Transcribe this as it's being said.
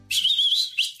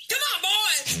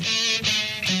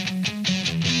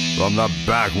From the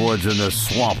backwoods and the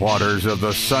swamp waters of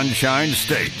the Sunshine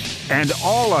State and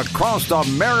all across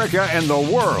America and the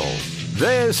world,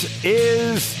 this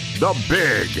is the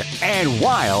Big and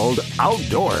Wild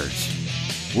Outdoors.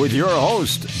 With your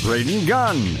host, Braden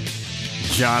Gunn,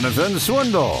 Jonathan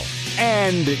Swindle,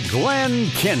 and Glenn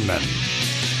Kinman.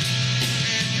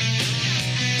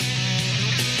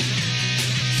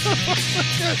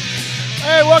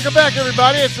 Hey, welcome back,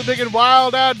 everybody. It's the Big and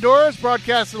Wild Outdoors,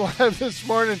 broadcasting live this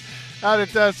morning out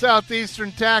at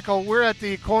Southeastern Tackle. We're at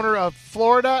the corner of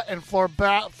Florida and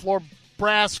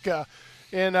Florabraska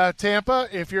in Tampa.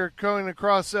 If you're going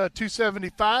across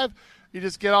 275, you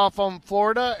just get off on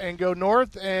Florida and go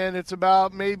north, and it's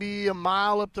about maybe a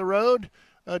mile up the road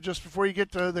just before you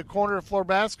get to the corner of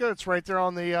Florabraska. It's right there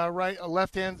on the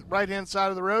right-hand side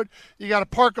of the road. You got to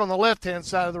park on the left-hand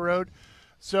side of the road.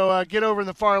 So get over in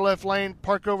the far left lane,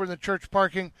 park over in the church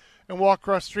parking, and walk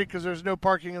across the street because there's no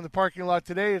parking in the parking lot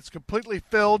today. It's completely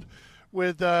filled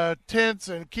with tents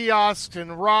and kiosks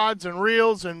and rods and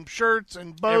reels and shirts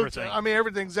and boats. Everything. I mean,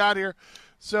 everything's out here.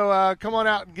 So come on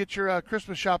out and get your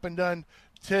Christmas shopping done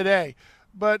today.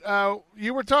 But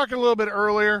you were talking a little bit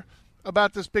earlier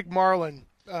about this big marlin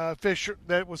fish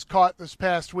that was caught this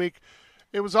past week.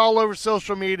 It was all over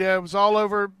social media. It was all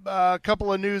over a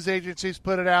couple of news agencies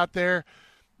put it out there.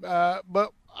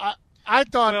 But I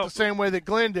thought the same way that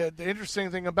Glenn did. The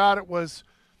interesting thing about it was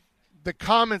the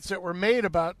comments that were made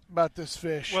about this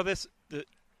fish. Well, to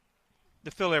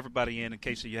fill everybody in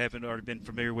case you haven't already been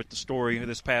familiar with the story,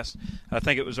 this past, I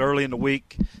think it was early in the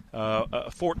week, a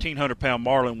 1,400-pound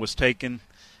marlin was taken.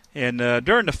 And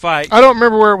during the fight, I don't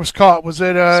remember where it was caught. Was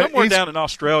it somewhere down in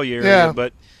Australia area? Yeah.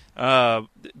 But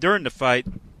during the fight,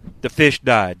 the fish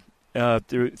died.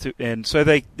 And so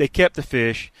they kept the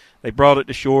fish. They brought it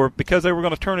to shore because they were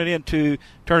going to turn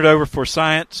it over for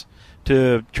science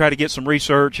to try to get some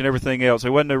research and everything else.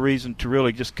 There wasn't no reason to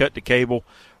really just cut the cable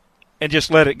and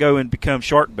just let it go and become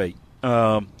shark bait.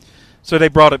 So they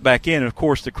brought it back in. And, of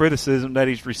course, the criticism that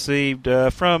he's received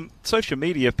from social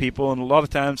media people, and a lot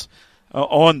of times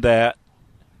on that,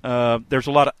 there's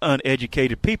a lot of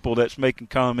uneducated people that's making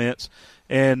comments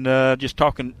and just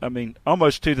talking,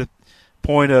 almost to the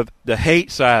point of the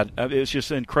hate side. It's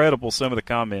just incredible, some of the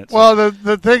comments. Well,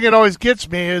 the thing that always gets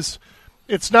me is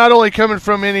it's not only coming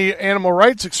from any animal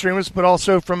rights extremists, but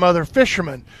also from other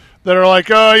fishermen that are like,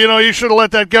 you should have let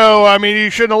that go. I mean,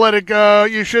 you shouldn't have let it go.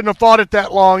 You shouldn't have fought it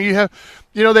that long.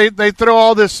 They throw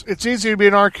all this. It's easy to be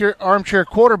an armchair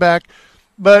quarterback,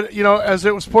 but, as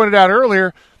it was pointed out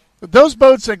earlier, those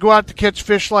boats that go out to catch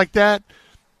fish like that,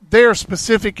 they are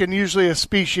specific and usually a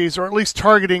species, or at least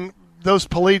targeting those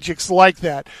pelagics like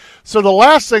that. So the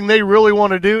last thing they really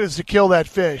want to do is to kill that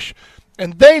fish.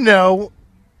 And they know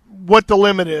what the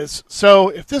limit is. So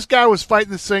if this guy was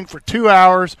fighting this thing for 2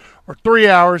 hours or 3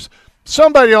 hours,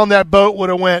 somebody on that boat would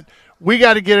have went, we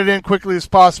got to get it in quickly as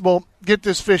possible, get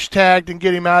this fish tagged and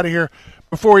get him out of here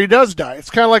before he does die. It's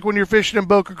kind of like when you're fishing in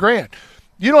Boca Grande.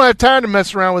 You don't have time to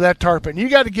mess around with that tarpon. You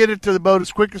got to get it to the boat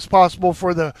as quick as possible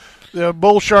for the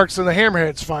bull sharks and the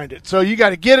hammerheads find it. So you got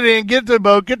to get it in, get it to the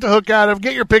boat, get the hook out of,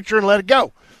 get your picture, and let it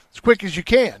go as quick as you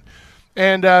can.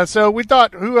 And so we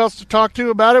thought, who else to talk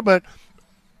to about it but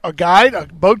a guide, a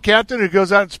boat captain who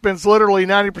goes out and spends literally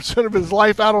 90% of his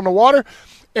life out on the water,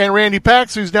 and Randy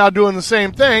Pax, who's now doing the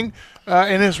same thing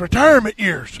in his retirement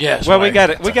years. Yes. Well, we got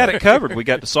it covered. We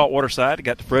got the saltwater side, we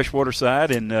got the freshwater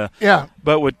side, and yeah.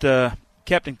 But with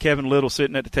Captain Kevin Little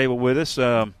sitting at the table with us,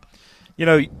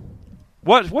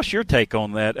 what's your take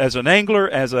on that? As an angler,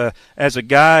 as a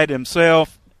guide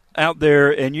himself out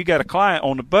there, and you got a client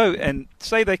on the boat, and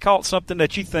say they caught something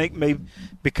that you think may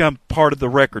become part of the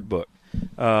record book.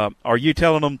 Are you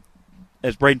telling them,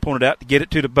 as Braden pointed out, to get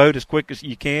it to the boat as quick as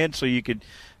you can so you could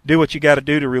do what you got to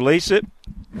do to release it?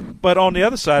 But on the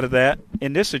other side of that,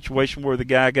 in this situation where the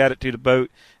guy got it to the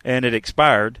boat and it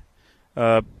expired,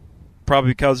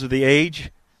 probably because of the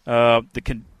age,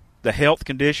 the health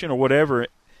condition or whatever,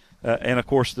 and, of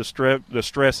course, the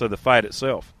stress of the fight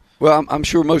itself. Well, I'm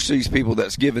sure most of these people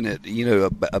that's giving it,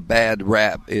 a bad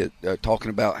rap, talking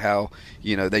about how,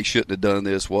 they shouldn't have done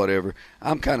this, whatever.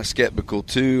 I'm kind of skeptical,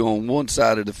 too. On one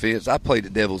side of the fence, I play the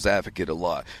devil's advocate a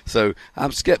lot. So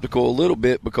I'm skeptical a little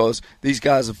bit because these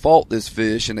guys have fought this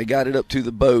fish, and they got it up to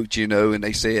the boat, and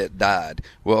they say it died.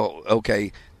 Well,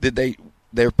 okay,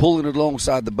 they're pulling it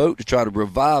alongside the boat to try to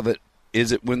revive it.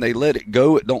 Is it when they let it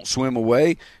go, it don't swim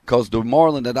away? Because the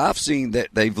marlin that I've seen that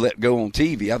they've let go on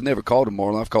TV, I've never caught a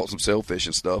marlin. I've caught some sailfish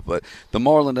and stuff. But the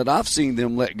marlin that I've seen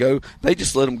them let go, they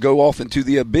just let them go off into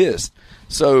the abyss.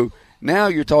 So now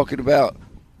you're talking about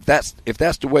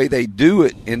that's the way they do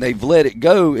it, and they've let it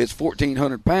go, it's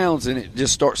 1,400 pounds, and it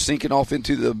just starts sinking off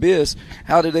into the abyss.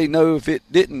 How do they know if it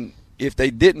didn't? If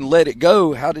they didn't let it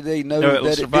go, how did they know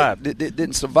that it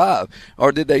didn't survive?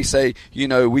 Or did they say,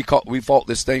 we fought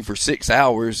this thing for 6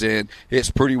 hours and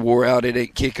it's pretty wore out, it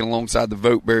ain't kicking alongside the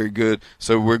boat very good,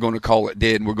 so we're going to call it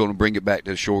dead and we're going to bring it back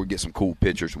to the shore and get some cool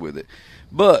pictures with it.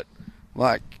 But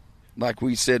like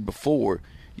we said before,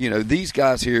 these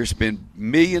guys here spend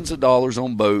millions of dollars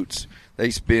on boats.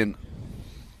 They spend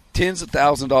tens of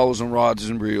thousands of dollars on rods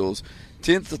and reels,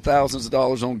 tens of thousands of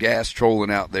dollars on gas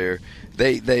trolling out there.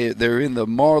 They're in the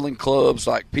marlin clubs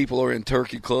like people are in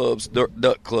turkey clubs,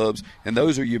 duck clubs, and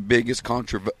those are your biggest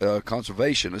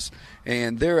conservationists.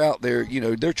 And they're out there,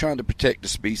 they're trying to protect the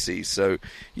species. So,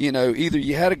 either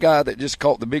you had a guy that just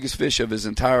caught the biggest fish of his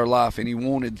entire life and he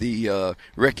wanted the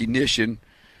recognition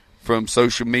from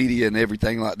social media and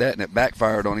everything like that, and it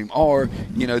backfired on him, or,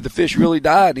 the fish really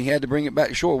died and he had to bring it back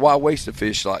to shore. Why waste a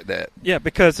fish like that? Yeah,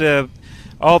 because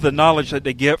all the knowledge that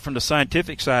they get from the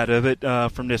scientific side of it,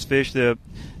 from this fish. I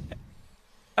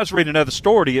was reading another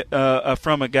story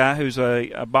from a guy who's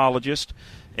a biologist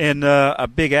and a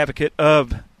big advocate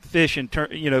of fish,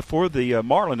 for the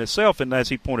marlin itself. And as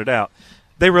he pointed out,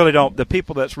 they really don't. The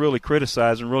people that's really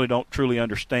criticizing really don't truly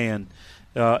understand.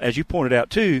 As you pointed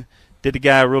out too, did the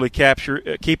guy really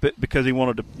keep it because he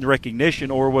wanted the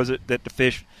recognition, or was it that the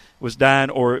fish was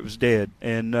dying or it was dead,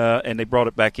 and they brought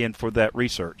it back in for that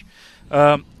research?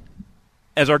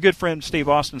 As our good friend Steve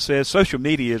Austin says, social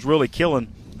media is really killing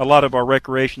a lot of our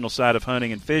recreational side of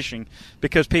hunting and fishing,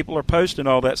 because people are posting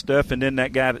all that stuff, and then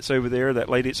that guy that's over there, that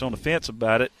lady that's on the fence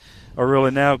about it, are really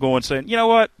now going saying, you know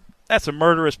what, that's a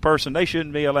murderous person. They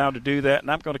shouldn't be allowed to do that, and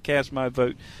I'm going to cast my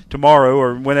vote tomorrow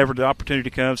or whenever the opportunity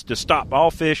comes to stop all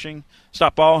fishing,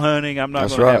 stop all hunting. I'm not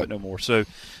going to have it no more. So,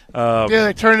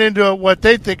 they turn it into what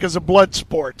they think is a blood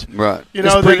sport. Right.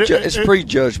 It's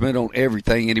prejudgment on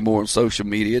everything anymore on social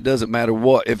media. It doesn't matter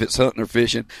what, if it's hunting or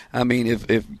fishing. I mean,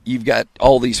 if you've got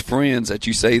all these friends that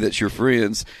you say that's your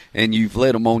friends, and you've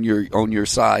let them on your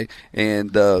side,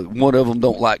 and one of them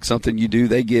don't like something you do,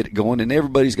 they get it going, and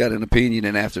everybody's got an opinion.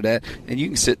 And after that, and you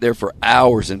can sit there for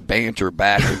hours and banter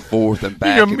back and forth and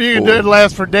back and forth. You can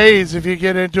last for days if you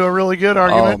get into a really good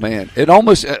argument. Oh man, it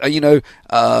almost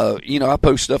I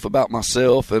post stuff about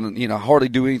myself, and I hardly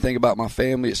do anything about my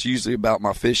family. It's usually about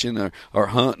my fishing or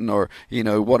hunting, or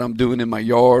what I'm doing in my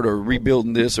yard, or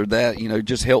rebuilding this or that,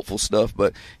 just helpful stuff.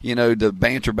 But the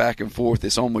banter back and forth,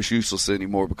 it's almost useless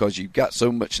anymore, because you've got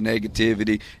so much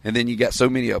negativity, and then you got so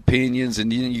many opinions,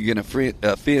 and then you're going to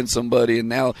offend somebody, and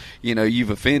now you've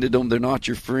offended them. They're not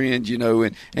your friend,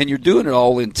 and you're doing it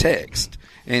all in text.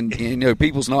 And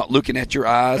people's not looking at your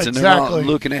eyes, and they're not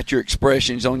looking at your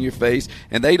expressions on your face,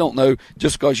 and they don't know,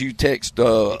 just because you text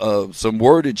some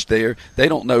wordage there, they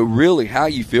don't know really how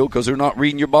you feel, because they're not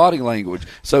reading your body language.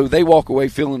 So they walk away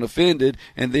feeling offended,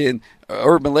 and then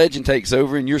urban legend takes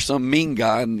over, and you're some mean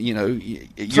guy, and you're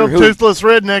some toothless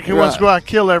redneck who wants to go out and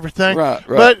kill everything. Right.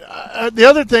 But the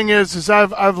other thing is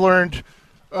I've learned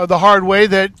the hard way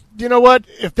that, you know what,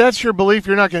 if that's your belief,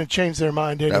 you're not going to change their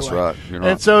mind anyway. That's right. You're not.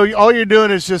 And so all you're doing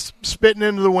is just spitting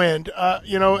into the wind.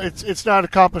 It's not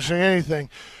accomplishing anything.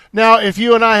 Now, if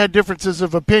you and I had differences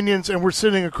of opinions and we're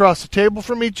sitting across the table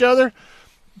from each other,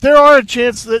 there are a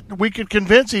chance that we could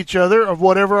convince each other of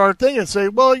whatever our thing is. Say,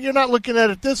 well, you're not looking at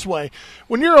it this way.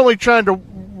 When you're only trying to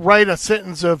write a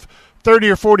sentence of 30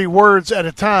 or 40 words at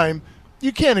a time,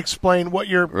 you can't explain what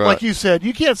you're, like you said,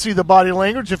 you can't see the body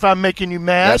language if I'm making you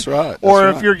mad. That's right. Or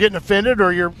if you're getting offended,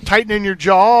 or you're tightening your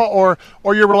jaw, or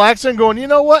you're relaxing, going, you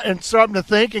know what, and starting to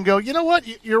think and go, you know what,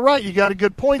 you're right, you got a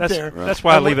good point there. Right. That's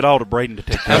why I leave it all to Braden to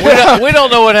take care of. We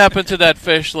don't know what happened to that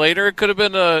fish later. It could have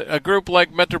been a group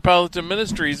like Metropolitan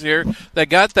Ministries here that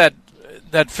got that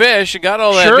fish and got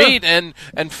all that meat and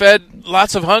fed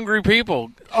lots of hungry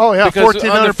people. Oh, yeah, because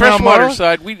on the freshwater marlin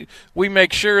side, we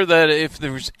make sure that if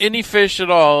there's any fish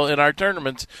at all in our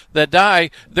tournaments that die,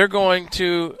 they're going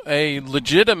to a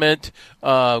legitimate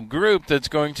group that's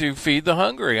going to feed the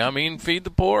hungry. I mean, feed the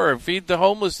poor, feed the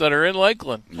homeless that are in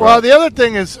Lakeland. Well, the other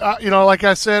thing is, like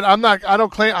I said, I'm not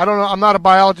a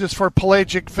biologist for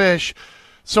pelagic fish,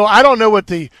 so I don't know what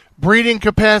the breeding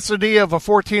capacity of a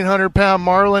 1,400-pound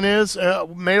marlin is,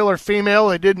 male or female.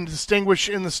 They didn't distinguish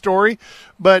in the story,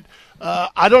 but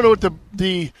I don't know what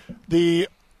the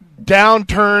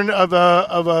downturn of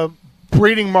a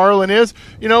breeding marlin is.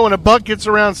 When a buck gets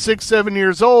around 6-7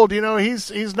 years old,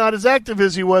 he's not as active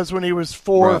as he was when he was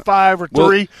 4 or 5 or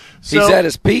 3. So, he's at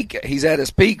his peak. He's at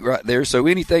his peak right there. So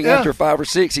anything after 5 or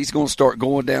 6, he's going to start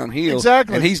going downhill.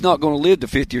 Exactly. And he's not going to live to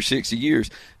 50 or 60 years.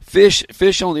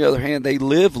 Fish, on the other hand, they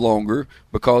live longer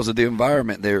because of the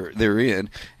environment they're in.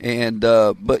 And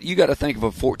but you got to think of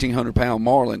a 1,400-pound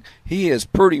marlin. He is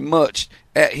pretty much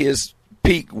at his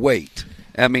peak weight.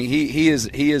 I mean, he is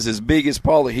as big as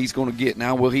probably he's going to get.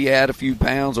 Now, will he add a few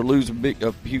pounds or lose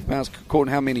a few pounds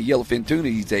according to how many yellowfin tuna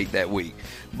he's ate that week?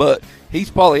 But he's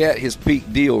probably at his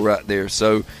peak deal right there.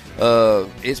 So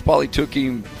it's probably took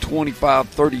him 25,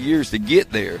 30 years to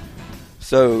get there.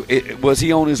 So was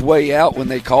he on his way out when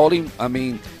they called him? I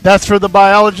mean, that's for the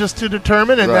biologist to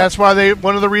determine, and that's why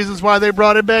one of the reasons why they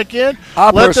brought it back in.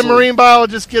 Let the marine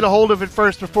biologist get a hold of it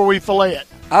first before we fillet it.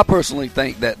 I personally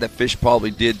think that fish probably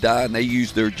did die, and they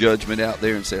used their judgment out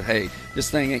there and said, hey,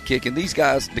 this thing ain't kicking. These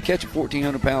guys, to catch a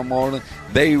 1,400-pound marlin,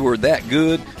 they were that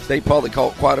good. They probably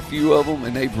caught quite a few of them,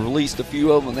 and they've released a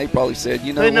few of them, and they probably said,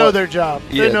 they know their job.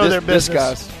 Yeah, they know their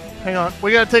business. Hang on.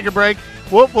 We got to take a break.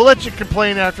 We'll let you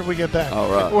complain after we get back.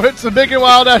 All right. Well, it's the Big and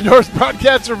Wild Outdoors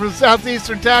broadcaster from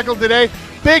Southeastern Tackle today.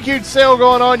 Big, huge sale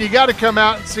going on. You got to come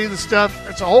out and see the stuff.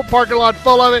 It's a whole parking lot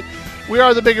full of it. We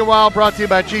are the Big and Wild, brought to you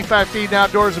by G5 Feed and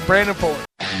Outdoors and Brandon Ford.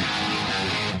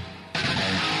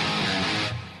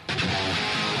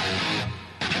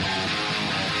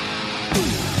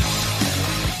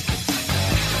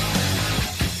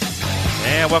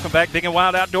 And welcome back, Big and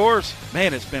Wild Outdoors.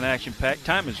 Man, it's been action-packed.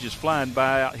 Time is just flying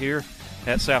by out here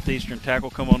at Southeastern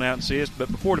Tackle. Come on out and see us.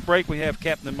 But before the break, we have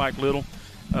Captain Mike Little,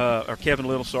 or Kevin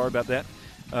Little, sorry about that.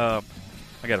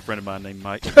 I got a friend of mine named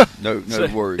Mike. No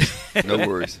worries. No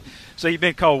worries. So you've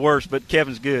been called worse, but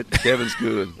Kevin's good. Kevin's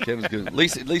good. At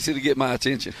least it'll get my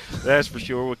attention. That's for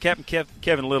sure. Well, Captain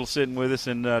Kevin Little sitting with us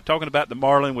and talking about the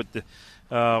marlin with the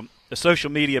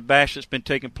social media bash that's been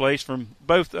taking place from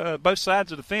both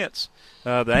sides of the fence,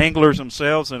 the anglers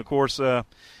themselves, and of course, it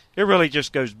really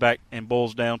just goes back and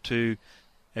boils down to,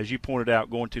 as you pointed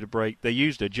out, going to the break. They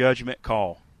used a judgment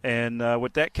call, and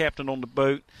with that captain on the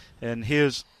boat and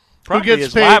his probably who gets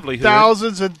his paid livelihood,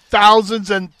 thousands and thousands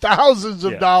and thousands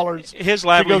of dollars, his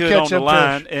livelihood on the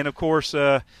line, fish. And of course,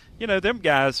 them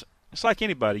guys. It's like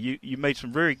anybody. You made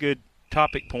some very good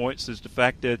topic points. Is the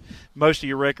fact that most of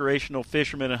your recreational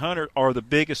fishermen and hunters are the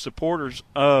biggest supporters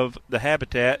of the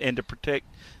habitat and to protect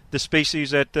the species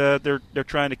that they're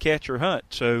trying to catch or hunt.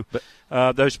 So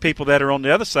those people that are on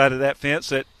the other side of that fence,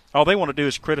 that all they want to do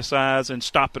is criticize and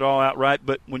stop it all outright.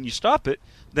 But when you stop it,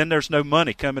 then there's no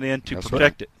money coming in to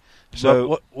protect it.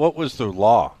 So what was the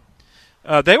law?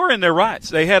 They were in their rights.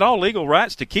 They had all legal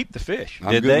rights to keep the fish.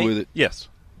 I'm good with it. Yes,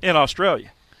 in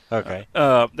Australia. Okay.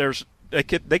 They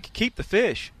could keep the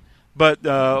fish, but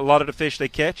a lot of the fish they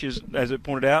catch is, as it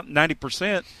pointed out,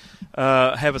 90%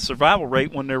 have a survival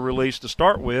rate when they're released to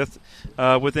start with,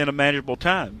 within a manageable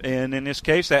time. And in this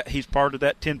case, that he's part of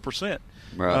that 10%.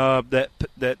 Right.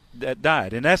 That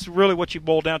died, and that's really what you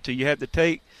boil down to. You have to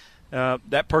take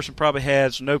that person probably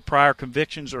has no prior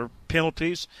convictions or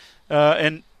penalties,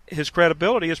 and his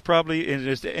credibility is probably in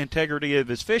his integrity of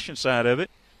his fishing side of it.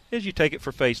 Is you take it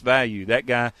for face value. That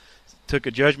guy took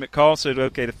a judgment call, said,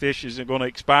 "Okay, the fish isn't going to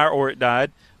expire, or it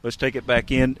died. Let's take it back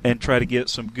in and try to get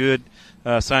some good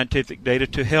scientific data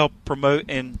to help promote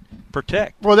and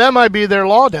protect." Well, that might be their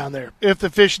law down there. If the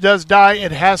fish does die,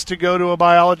 it has to go to a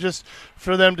biologist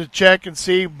for them to check and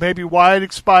see maybe why it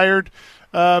expired.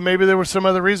 Maybe there was some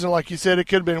other reason. Like you said, it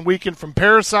could have been weakened from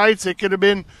parasites. It could have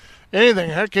been anything.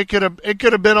 Heck, it could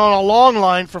have been on a long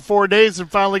line for 4 days and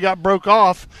finally got broke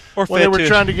off when they were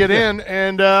trying to get in,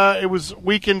 and it was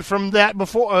weakened from that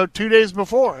before 2 days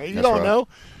before. You don't know,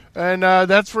 and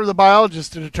that's for the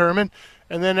biologist to determine.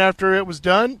 And then after it was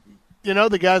done,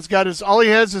 the guy's got all he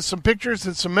has is some pictures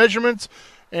and some measurements.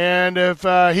 And if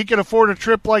he can afford a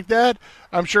trip like that,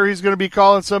 I'm sure he's going to be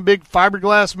calling some big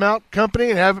fiberglass mount company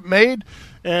and have it made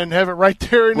and have it right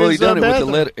there in his he done it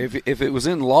bathroom. with the letter. If it was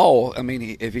in law, I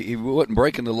mean, if he wasn't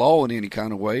breaking the law in any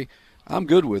kind of way, I'm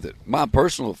good with it. My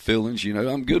personal feelings,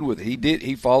 I'm good with it.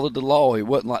 He followed the law. It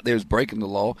wasn't like they was breaking the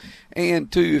law. And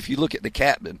two, if you look at the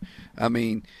captain, I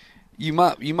mean, you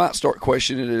might start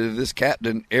questioning if this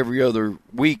captain every other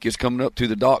week is coming up to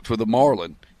the docks with a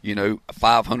marlin. A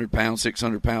 500-pound,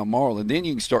 600-pound marlin. Then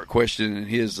you can start questioning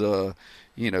his,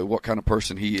 what kind of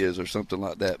person he is or something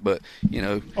like that. But,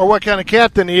 or what kind of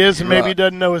captain he is, and right. maybe he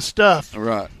doesn't know his stuff.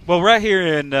 Right. Well, right here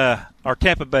in our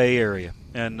Tampa Bay area,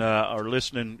 and our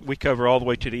listening, we cover all the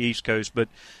way to the East Coast, but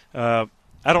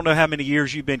I don't know how many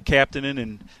years you've been captaining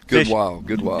and Good fishing.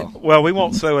 while. Well, we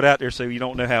won't throw it out there so you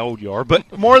don't know how old you are.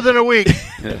 But More than a week.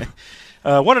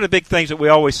 one of the big things that we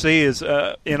always see is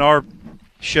in our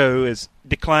show is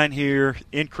decline here,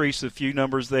 increase a few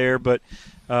numbers there. But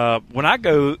when I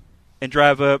go and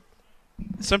drive up,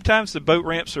 sometimes the boat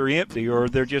ramps are empty or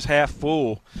they're just half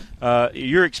full.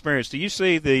 Your experience, do you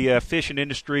see the fishing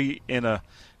industry in a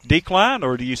decline,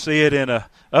 or do you see it in a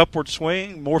upward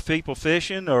swing, more people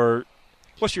fishing, or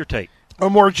what's your take? Or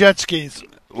more jet skis.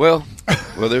 Well,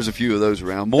 there's a few of those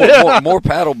around. More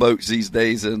paddle boats these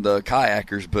days and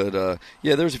kayakers, but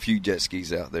yeah, there's a few jet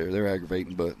skis out there. They're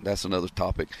aggravating, but that's another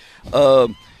topic.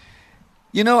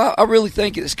 I really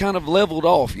think it's kind of leveled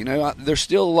off. There's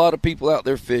still a lot of people out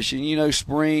there fishing.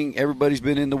 Spring, everybody's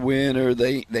been in the winter.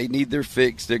 They need their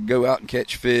fix to go out and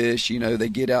catch fish. They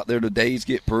get out there, the days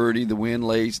get pretty, the wind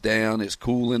lays down, it's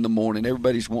cool in the morning.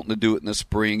 Everybody's wanting to do it in the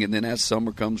spring, and then as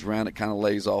summer comes around, it kind of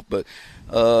lays off. But,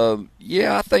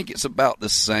 I think it's about the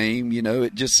same.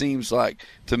 It just seems like,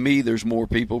 to me, there's more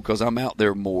people because I'm out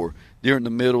there more. During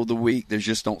the middle of the week, there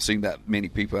just don't seem that many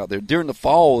people out there. During the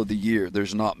fall of the year,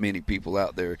 there's not many people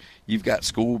out there. You've got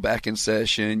school back in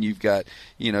session. You've got,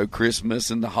 Christmas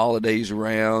and the holidays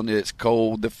around. It's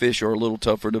cold. The fish are a little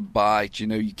tougher to bite.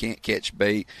 You can't catch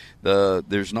bait.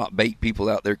 There's not bait people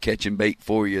out there catching bait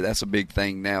for you. That's a big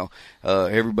thing now.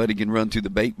 Everybody can run to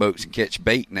the bait boats and catch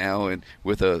bait now, and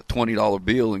with a $20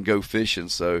 bill and go fishing.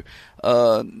 So,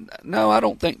 no, I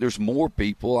don't think there's more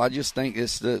people. I just think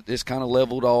it's kind of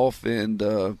leveled off.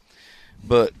 And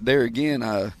but there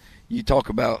again, you talk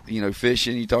about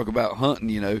fishing, you talk about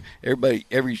hunting.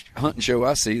 Every hunting show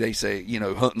I see, they say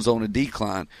hunting's on a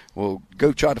decline. Well,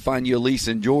 go try to find you a lease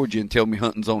in Georgia and tell me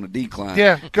hunting's on a decline.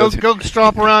 Yeah, go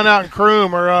stomp around out in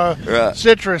Croom or Right.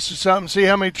 Citrus or something. See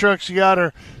how many trucks you got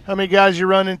or how many guys you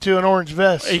run into in orange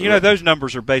vests. Those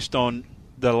numbers are based on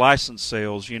the license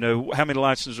sales. How many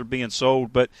licenses are being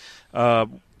sold, but.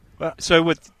 So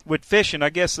with fishing,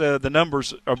 I guess the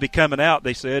numbers are coming out.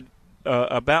 They said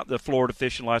about the Florida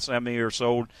fishing license, how many are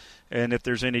sold, and if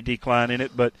there's any decline in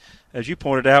it. But as you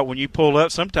pointed out, when you pull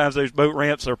up, sometimes those boat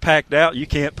ramps are packed out. You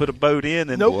can't put a boat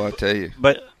in. And Nope. Boy, I tell you.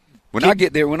 But When I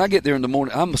get there in the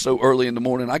morning, I'm so early in the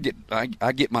morning. I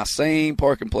get my same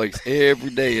parking place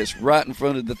every day. It's right in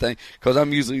front of the thing because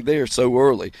I'm usually there so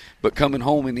early. But coming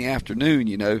home in the afternoon,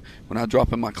 when I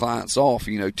dropping my clients off,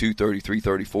 2:30,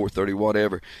 3:30, 4:30,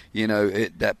 whatever,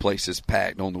 that place is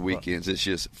packed on the weekends. It's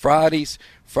just Fridays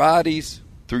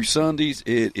through Sundays,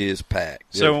 it is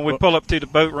packed. So when we pull up to the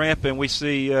boat ramp and we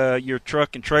see your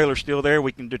truck and trailer still there,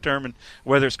 we can determine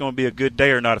whether it's going to be a good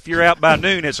day or not. If you're out by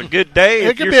noon, it's a good day.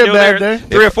 It if could you're be a still bad there day.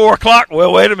 at 3 or 4 o'clock,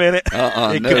 well, wait a minute.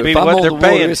 It No, could be if I'm what on they're the water,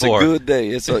 paying it's for. a good day.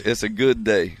 It's a good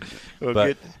day.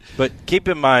 Well, But keep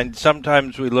in mind,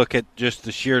 sometimes we look at just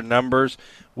the sheer numbers.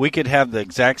 We could have the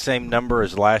exact same number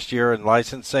as last year in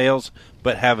license sales,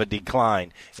 but have a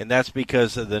decline. And that's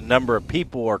because of the number of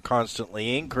people are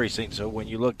constantly increasing. So when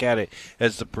you look at it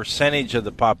as the percentage of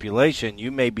the population,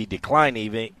 you may be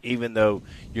declining even though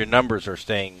your numbers are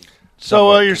staying. So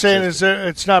what somewhat you're saying consistent. is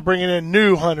it's not bringing in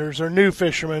new hunters or new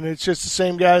fishermen. It's just the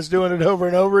same guys doing it over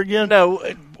and over again? No,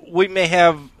 we may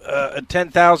have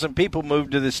 10,000 people move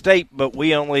to the state, but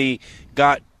we only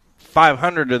got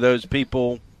 500 of those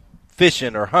people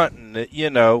fishing or hunting.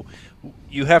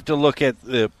 You have to look at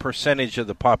the percentage of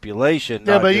the population.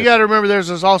 Yeah, not but you just- got to remember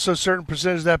there's also a certain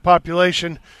percentage of that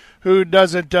population who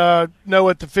doesn't know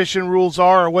what the fishing rules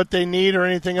are or what they need or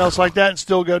anything else like that and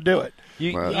still go do it.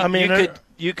 Right. I mean,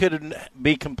 you could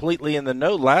be completely in the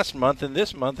know last month, and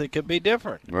this month it could be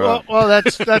different. Right. Well,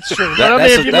 that's true. But That- I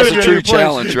mean, if you that's move a to true new place-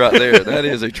 challenge right there. That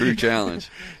is a true challenge.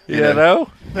 You know?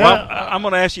 Well, I'm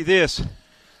going to ask you this: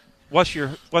 what's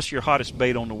your hottest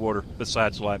bait on the water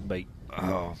besides live bait?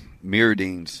 Oh,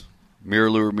 Mirrodines.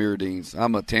 Mirrorlures.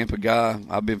 I'm a Tampa guy.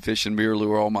 I've been fishing mirror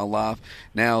lure all my life.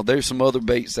 Now, there's some other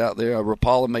baits out there.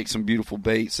 Rapala makes some beautiful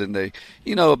baits, and a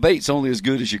bait's only as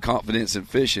good as your confidence in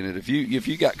fishing it. If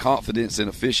you got confidence in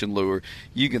a fishing lure,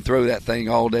 you can throw that thing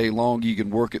all day long. You can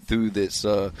work it through this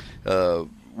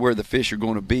where the fish are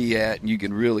going to be at, and you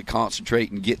can really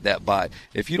concentrate and get that bite.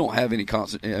 If you don't have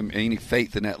any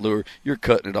faith in that lure, you're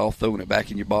cutting it off, throwing it back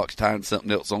in your box, tying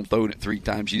something else on, throwing it 3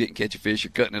 times. You didn't catch a fish,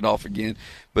 you're cutting it off again.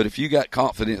 But if you got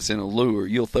confidence in a lure,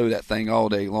 you'll throw that thing all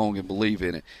day long and believe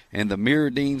in it. And the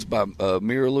Mirrodines by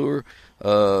Mirror Lure,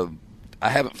 I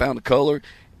haven't found a color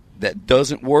that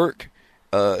doesn't work.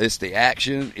 It's the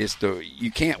action.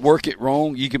 You can't work it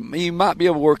wrong. You might be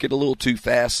able to work it a little too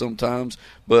fast sometimes,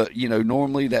 but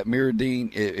normally that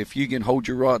Mirrodine, if you can hold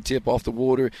your rod tip off the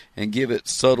water and give it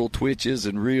subtle twitches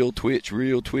and reel, twitch,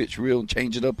 reel, twitch, reel, and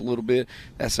change it up a little bit,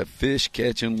 that's a fish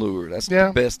catching lure. That's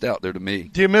the best out there to me.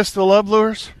 Do you miss the love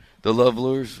lures? The love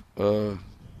lures,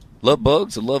 love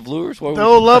bugs, the love lures. The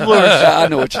old love lures. I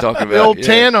know what you're talking about. The old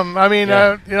tandem. I mean,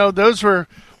 those were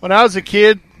when I was a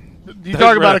kid. You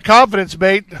talk about a confidence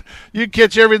bait. You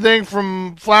catch everything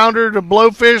from flounder to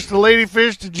blowfish to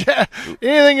ladyfish to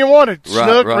anything you wanted.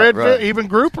 Snook, redfish, even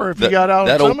grouper if you got out.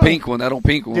 That old pink one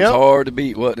was hard to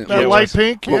beat, wasn't it? That light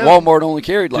pink. But Walmart only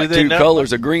carried like two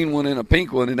colors, a green one and a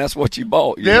pink one, and that's what you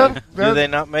bought. You know? Do they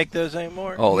not make those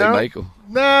anymore? Oh, they make them.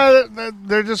 No,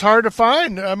 they're just hard to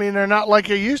find. I mean, they're not like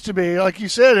they used to be. Like you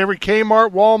said, every Kmart,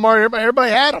 Walmart,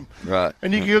 everybody had them. Right.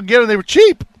 And you could get them. They were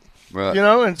cheap. Right.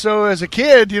 And so as a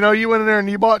kid, you went in there and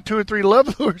you bought 2 or 3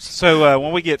 love lures. So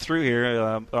when we get through here,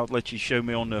 I'll let you show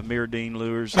me on the Mirrodine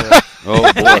lures. Oh,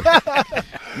 boy.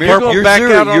 Your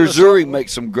Zuri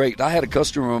makes some great. I had a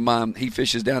customer of mine. He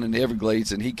fishes down in the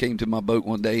Everglades, and he came to my boat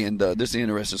one day, and this is an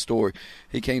interesting story.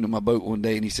 He came to my boat one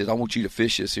day, and he said, I want you to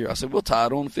fish this here. I said, we'll tie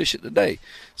it on and fish it today.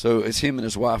 So it's him and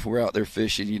his wife. We're out there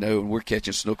fishing, and we're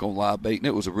catching snook on live bait, and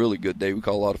it was a really good day. We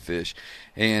caught a lot of fish.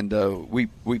 And we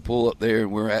pull up there,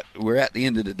 and we're at the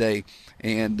end of the day,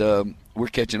 and we're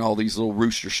catching all these little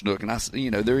rooster snook, and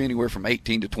they're anywhere from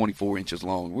 18 to 24 inches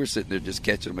long. We're sitting there just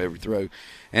catching them every throw,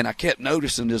 and I kept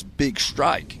noticing this big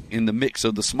strike in the mix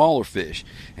of the smaller fish.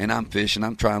 And I'm fishing,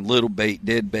 I'm trying little bait,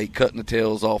 dead bait, cutting the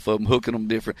tails off of them, hooking them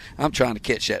different. I'm trying to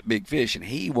catch that big fish, and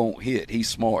he won't hit. He's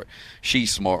smart,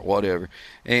 she's smart, whatever.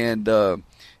 And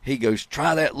he goes,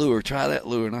 try that lure.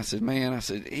 And I said, man,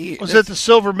 was it the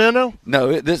silver minnow?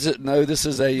 No, this is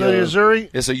a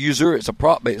Uzuri? It's a Uzuri. It's a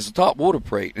prop bait. It's a top water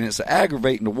prey, and it's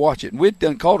aggravating to watch it. And we'd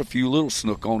done caught a few little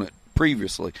snook on it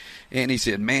previously. And he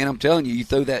said, man, I'm telling you, you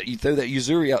throw that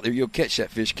Uzuri out there, you'll catch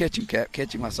that fish. Catch him, Cap.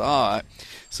 Catch him. I said, all right.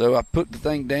 So I put the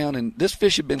thing down, and this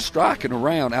fish had been striking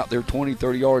around out there 20,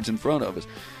 30 yards in front of us.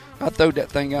 I throwed that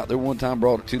thing out there one time,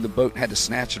 brought it to the boat, and had to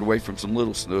snatch it away from some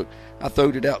little snook. I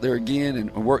throwed it out there again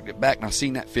and worked it back, and I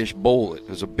seen that fish boil it. It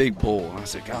was a big bull, and I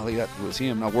said, golly, that was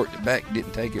him. And I worked it back and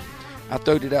didn't take it. I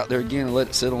throwed it out there again and let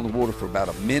it sit on the water for about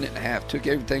a minute and a half. Took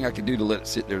everything I could do to let it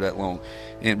sit there that long.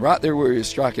 And right there where he was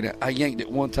striking it, I yanked it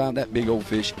one time. That big old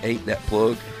fish ate that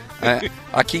plug.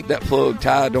 I keep that plug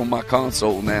tied on my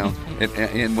console now.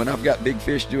 And when I've got big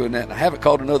fish doing that, I haven't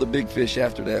caught another big fish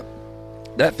after that.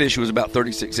 That fish was about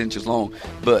 36 inches long.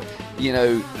 But,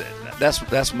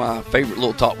 that's my favorite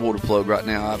little top water plug right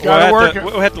now.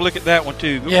 We'll have to look at that one,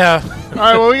 too. Yeah. All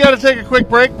right, well, we got to take a quick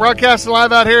break. Broadcasting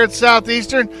live out here at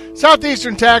Southeastern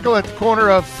Tackle at the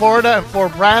corner of Florida and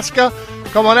Fort Nebraska.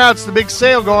 Come on out. It's the big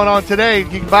sale going on today.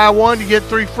 You can buy one, you get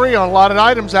 3 free on a lot of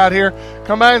items out here.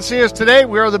 Come by and see us today.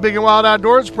 We are the Big and Wild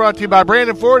Outdoors, brought to you by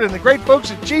Brandon Ford and the great folks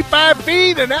at G5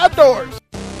 Feed and Outdoors.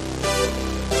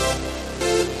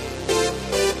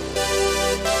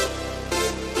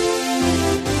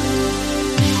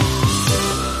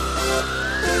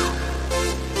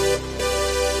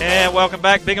 And welcome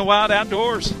back, Big and Wild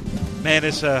Outdoors. Man,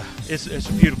 it's a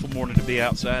beautiful morning to be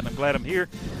outside, and I'm glad I'm here.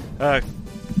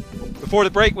 Before the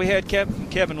break, we had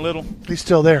Kevin Little. He's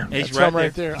still there. He's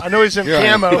right there. I know he's in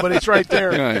camo, but he's right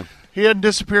there. He hadn't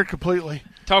disappeared completely.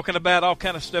 Talking about all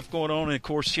kind of stuff going on, and, of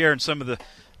course, sharing some of the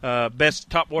best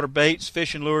topwater baits,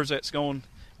 fishing lures that's going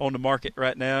on the market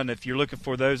right now. And if you're looking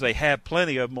for those, they have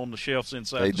plenty of them on the shelves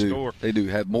inside the store. They do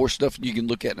have more stuff than you can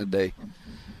look at in a day.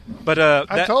 But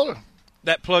I told him.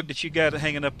 That plug that you got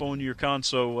hanging up on your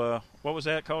console, what was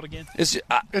that called again? It's a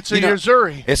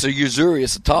Uzuri. It's a Uzuri.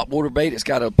 It's a top water bait. It's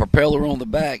got a propeller on the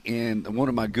back, and one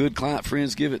of my good client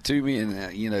friends give it to me, and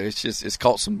it's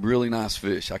caught some really nice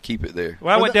fish. I keep it there.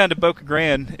 Well, I went down to Boca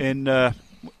Grande and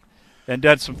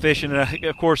done some fishing, and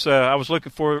of course I'm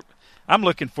looking for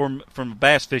from a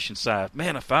bass fishing side.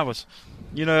 Man, if I was,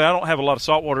 I don't have a lot of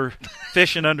saltwater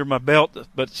fishing under my belt,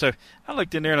 but so I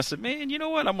looked in there and I said, man, you know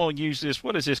what? I'm going to use this.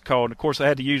 What is this called? And, of course, I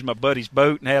had to use my buddy's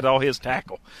boat and had all his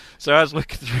tackle. So I was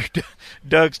looking through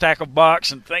Doug's tackle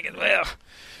box and thinking,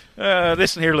 well,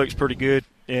 this one here looks pretty good.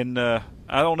 And I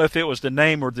don't know if it was the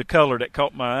name or the color that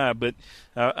caught my eye, but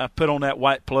I put on that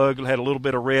white plug. It had a little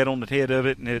bit of red on the head of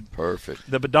it. And it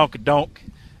perfect. The badonkadonk.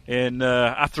 And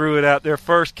I threw it out there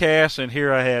first cast, and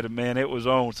here I had it, man. It was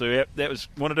on. So that was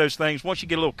one of those things. Once you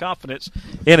get a little confidence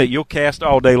in it, you'll cast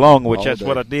all day long, which that's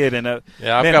what I did. And I've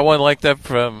got one like that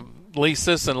from Lee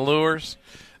Sisson Lures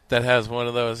that has one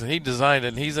of those. He designed it,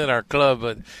 and he's in our club,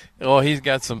 but he's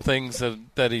got some things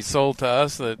that he sold to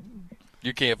us that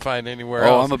you can't find anywhere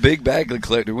Oh, else. I'm a big Bagley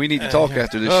collector. We need to talk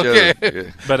after this Okay. show.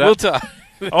 Yeah. But We'll talk.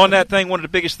 on that thing, one of the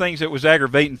biggest things that was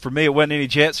aggravating for me, it wasn't any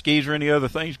jet skis or any other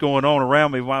things going on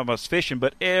around me while I was fishing,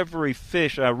 but every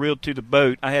fish I reeled to the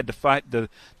boat, I had to fight the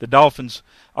dolphins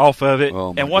off of it.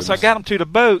 Oh, my and once I goodness. got them to the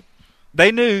boat,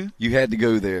 they knew. You had to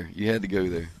go there. You had to go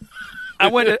there.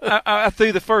 I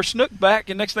threw the first snook back,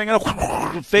 and next thing I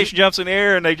know, fish jumps in the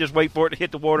air, and they just wait for it to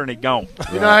hit the water, and it's gone.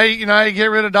 You know how you get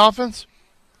rid of dolphins?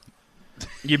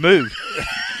 You move.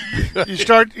 You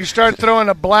start throwing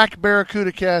a black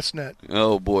barracuda cast net.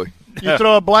 Oh, boy. You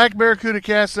throw a black barracuda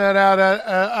cast net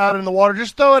out in the water.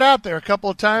 Just throw it out there a couple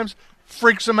of times.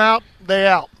 Freaks them out. They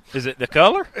out. Is it the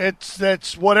color?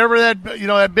 That's whatever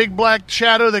that big black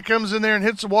shadow that comes in there and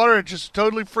hits the water. It just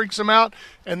totally freaks them out,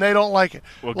 and they don't like it.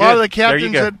 Well, a lot of good. the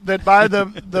captains There you go. that buy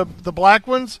the black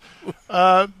ones,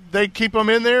 they keep them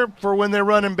in there for when they're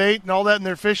running bait and all that, and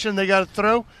they're fishing. They got to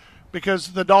throw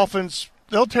because the dolphins,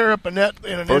 they'll tear up a net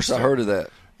in an First instant. I heard of that.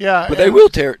 Yeah, But they will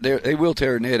tear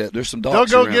a net up. There's some They'll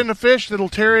docks go around. get in a fish that'll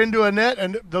tear into a net,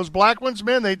 and those black ones,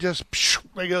 man, they just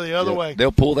they go the other Yeah, way.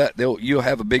 They'll pull that. You'll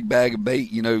have a big bag of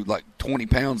bait, like 20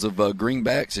 pounds of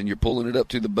greenbacks, and you're pulling it up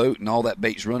to the boat, and all that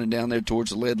bait's running down there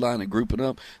towards the lead line and grouping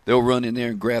up. They'll run in there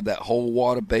and grab that whole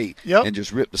wad of bait and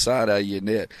just rip the side out of your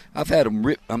net. I've had them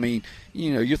rip. I mean,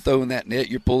 you're throwing that net,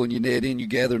 you're pulling your net in, you're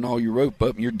gathering all your rope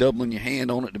up, and you're doubling your hand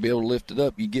on it to be able to lift it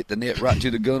up. You get the net right to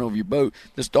the gun of your boat.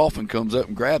 This dolphin comes up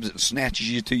and grabs it and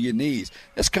snatches you to your knees.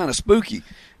 That's kind of spooky.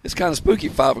 It's kind of spooky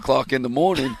at 5 o'clock in the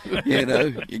morning.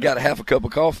 You got to have a cup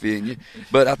of coffee in you.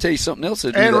 But I'll tell you something else.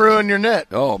 And ruin your net.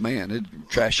 Oh, man, it'd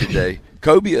trash your day.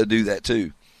 Cobia do that,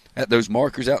 too. At those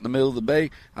markers out in the middle of the bay,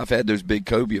 I've had those big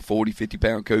cobia, 40,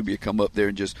 50-pound cobia, come up there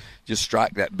and just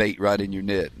strike that bait right in your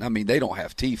net. I mean, they don't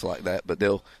have teeth like that, but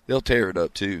they'll tear it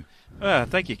up, too.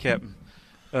 Thank you, Captain.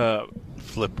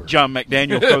 Flipper. John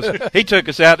McDaniel, 'cause he took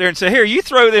us out there and said, "Here, you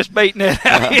throw this bait net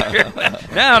out here."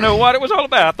 Now I know what it was all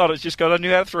about. I thought it was just because I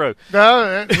knew how to throw.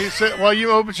 No, he said, well,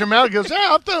 you open your mouth. He goes,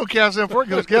 I'll throw cast net for it.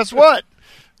 He goes, guess what?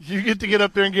 You get to get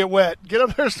up there and get wet. Get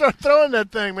up there and start throwing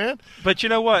that thing, man. But you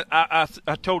know what? I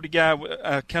told the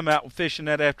guy come out fishing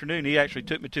that afternoon. He actually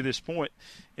took me to this point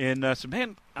and said,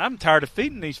 "Man, I'm tired of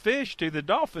feeding these fish to the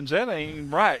dolphins. That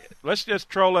ain't right. Let's just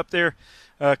troll up there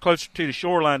closer to the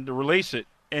shoreline to release it."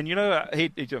 And, he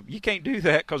said, you can't do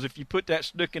that because if you put that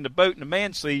snook in the boat and the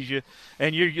man sees you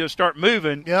and you start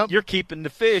moving, you're keeping the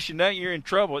fish, and now you're in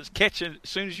trouble. It's catching as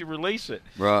soon as you release it.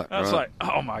 Right. I was like,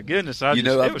 oh, my goodness. I've it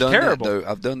was done terrible. that,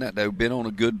 though. I've done that, though. Been on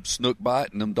a good snook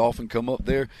bite, and them dolphin come up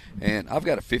there, and I've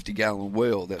got a 50-gallon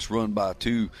well that's run by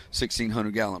two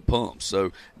 1,600-gallon pumps.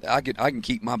 So I can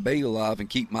keep my bait alive and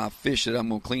keep my fish that I'm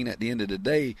going to clean at the end of the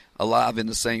day alive in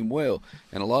the same well.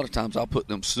 And a lot of times I'll put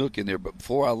them snook in there, but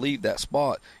before I leave that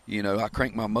spot, I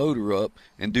crank my motor up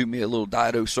and do me a little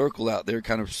Dido circle out there,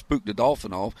 kind of spook the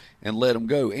dolphin off and let him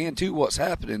go. And, too, what's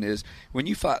happening is when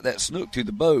you fight that snook to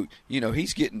the boat,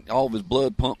 he's getting all of his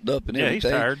blood pumped up and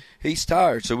everything. He's tired. He's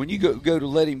tired. So when you go to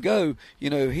let him go,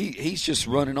 he's just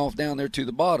running off down there to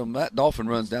the bottom. That dolphin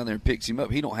runs down there and picks him up.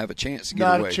 He don't have a chance to get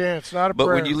away. Not a chance. Not a But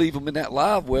prayer. when you leave them in that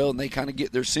live well and they kind of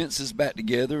get their senses back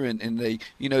together and they,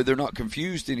 they're not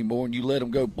confused anymore, and you let them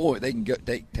go, boy, they can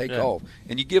take off.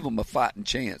 And you give them a fighting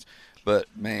chance. But,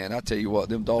 man, I tell you what,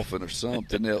 them dolphins are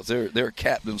something else. They're a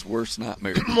captain's worst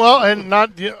nightmare. Well, and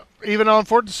not even on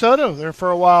Fort DeSoto there for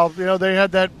a while. They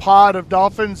had that pod of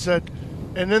dolphins and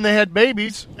then they had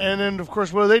babies. And then, of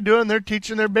course, what are they doing? They're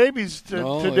teaching their babies to do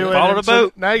it. Follow And the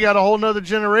boat. Now you got a whole nother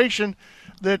generation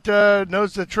that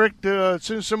knows the trick. As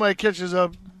soon as somebody catches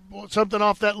something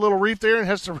off that little reef there and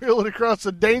has to reel it across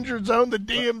the danger zone, the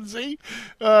DMZ,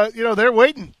 they're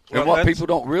waiting. And what people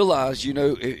don't realize,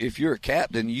 if you're a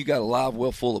captain, you got a live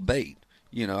well full of bait.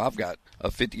 I've got a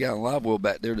 50-gallon live well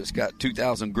back there that's got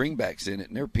 2,000 greenbacks in it,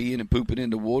 and they're peeing and pooping in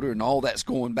the water, and all that's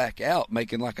going back out,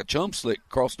 making like a chum slick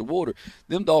across the water.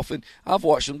 Them dolphin, I've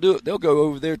watched them do it. They'll go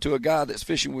over there to a guy that's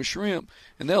fishing with shrimp,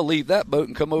 and they'll leave that boat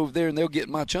and come over there, and they'll get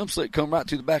my chum slick, come right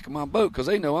to the back of my boat, because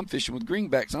they know I'm fishing with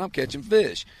greenbacks and I'm catching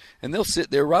fish. And they'll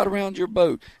sit there right around your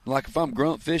boat. And like if I'm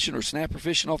grunt fishing or snapper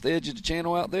fishing off the edge of the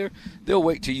channel out there, they'll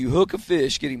wait till you hook a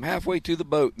fish, get him halfway to the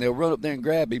boat, and they'll run up there and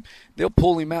grab him. They'll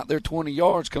pull him out there 20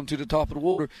 yards, come to the top of the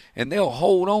water, and they'll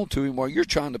hold on to him while you're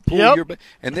trying to pull your bait,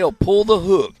 and they'll pull the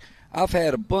hook. I've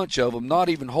had a bunch of them not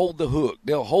even hold the hook.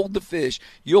 They'll hold the fish.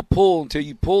 You'll pull until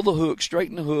you pull the hook,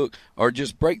 straighten the hook, or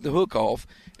just break the hook off,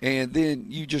 and then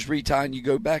you just retie and you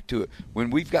go back to it. When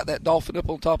we've got that dolphin up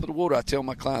on top of the water, I tell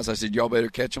my clients, I said, y'all better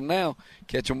catch him now.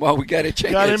 Catch him while we got a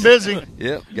chance. Got him busy.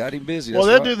 Yep, got him busy. Well,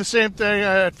 That's they'll right. do the same thing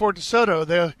at Fort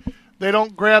DeSoto. They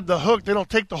don't grab the hook. They don't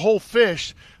take the whole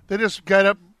fish. They just get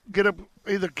up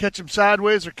either catch them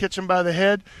sideways or catch them by the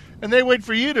head, and they wait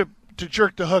for you to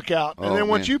jerk the hook out. And then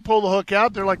once you pull the hook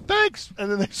out, they're like, thanks,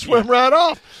 and then they swim right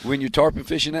off. When you're tarpon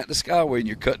fishing at the Skyway and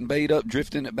you're cutting bait up,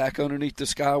 drifting it back underneath the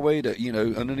Skyway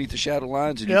to, underneath the shadow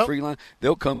lines and your free line,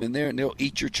 they'll come in there and they'll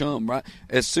eat your chum, right?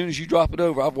 As soon as you drop it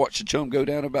over, I've watched the chum go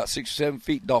down about 6 or 7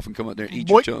 feet, dolphin come up there and eat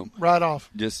your chum. Right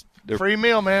off. Just free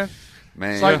meal, man.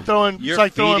 Man, it's like throwing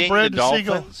bread to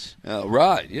seagulls.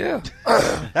 Right, yeah.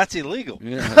 That's illegal.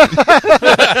 Yeah.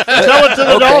 Tell it to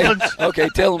the dolphins. Okay,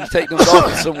 tell them to take them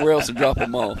dolphins somewhere else and drop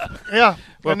them off. Yeah.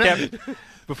 Well, Captain,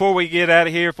 before we get out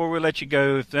of here, before we let you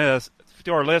go, if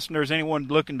to our listeners, anyone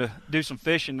looking to do some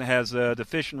fishing, has the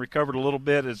fishing recovered a little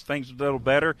bit? Is things a little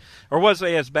better? Or was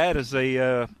they as bad as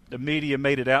the media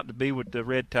made it out to be with the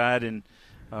red tide? And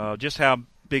just how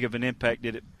big of an impact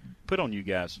did it put on you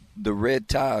guys? The red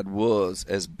tide was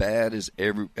as bad as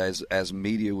as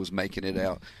media was making it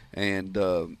out, and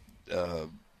on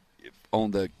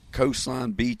the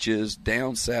coastline beaches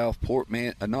down south,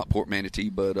 not Port Manatee,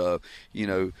 but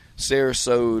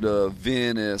Sarasota,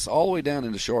 Venice, all the way down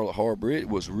into Charlotte Harbor, it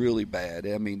was really bad.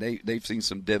 I mean, they've seen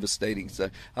some devastating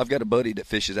stuff. I've got a buddy that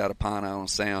fishes out of Pine Island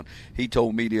Sound. He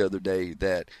told me the other day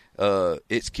that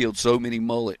it's killed so many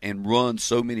mullet and run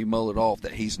so many mullet off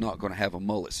that he's not going to have a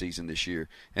mullet season this year,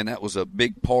 and that was a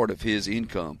big part of his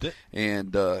income.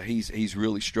 And he's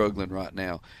really struggling right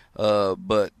now.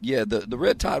 But yeah, the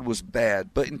red tide was bad.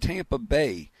 But in Tampa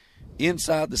Bay,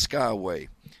 inside the Skyway,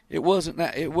 it wasn't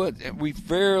that. It was. We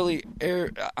rarely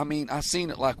I mean, I seen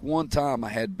it like one time. I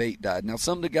had bait died. Now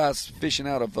some of the guys fishing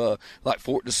out of like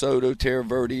Fort DeSoto, Terra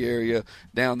Verde area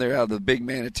down there out of the Big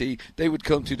Manatee, they would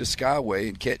come to the Skyway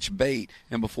and catch bait,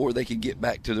 and before they could get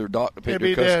back to their dock to pick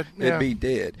their customers, it'd be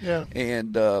dead. Yeah.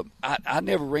 And I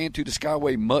never ran to the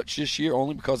Skyway much this year,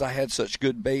 only because I had such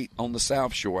good bait on the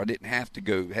South Shore. I didn't have to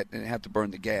go, didn't have to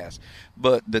burn the gas.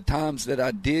 But the times that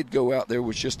I did go out there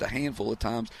was just a handful of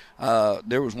times.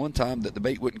 There was one time that the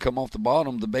bait wouldn't come off the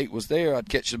bottom. The bait was there. I'd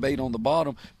catch the bait on the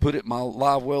bottom, put it in my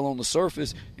live well on the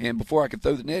surface, and before I could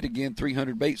throw the net again,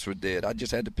 300 baits were dead. I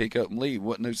just had to pick up and leave.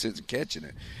 Wasn't no sense in catching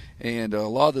it. And a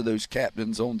lot of those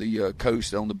captains on the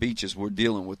coast, on the beaches, were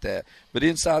dealing with that. But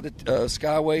inside the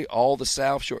Skyway, all the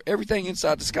South Shore, everything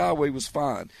inside the Skyway was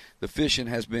fine. The fishing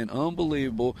has been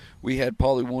unbelievable. We had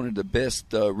probably one of the best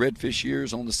redfish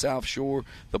years on the South Shore.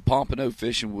 The pompano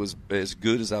fishing was as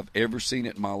good as I've ever seen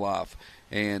it in my life.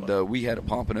 And we had a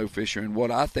pompano fisher, and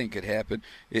what I think had happened,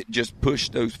 it just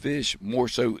pushed those fish more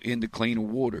so into cleaner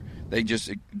water. They just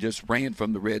ran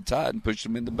from the red tide and pushed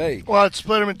them in the bay. Well, it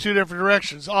split them in two different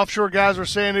directions. Offshore guys were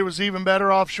saying it was even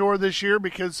better offshore this year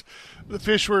because the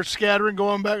fish were scattering,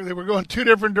 going back. They were going two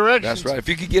different directions. That's right. If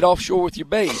you could get offshore with your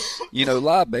bait,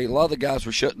 live bait, a lot of the guys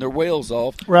were shutting their whales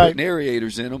off, right, putting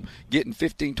aerators in them, getting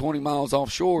 15, 20 miles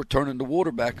offshore, turning the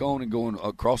water back on and going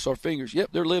across our fingers. Yep,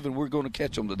 they're living. We're going to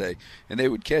catch them today. And they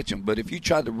would catch them. But if you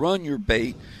tried to run your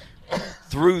bait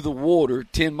through the water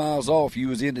 10 miles off, you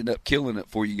was ended up killing it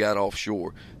before you got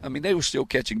offshore. I mean, they were still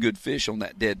catching good fish on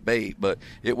that dead bait, but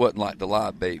it wasn't like the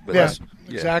live bait. But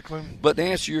exactly. But to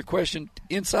answer your question,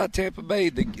 inside Tampa Bay,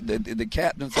 the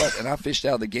captains, and I fished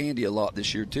out of the Gandy a lot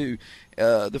this year too,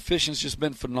 the fishing's just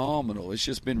been phenomenal. It's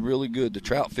just been really good. The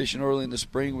trout fishing early in the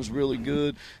spring was really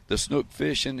good. The snook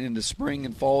fishing in the spring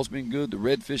and fall's been good. The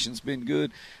red fishing's been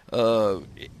good.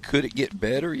 Could it get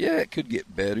better? Yeah, it could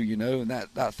get better, and that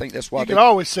I think that's why you can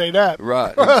always say that.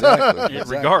 Right, exactly. Yeah,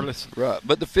 regardless. Right,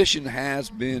 but the fishing has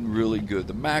been really good.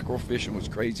 The mackerel fishing was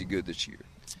crazy good this year.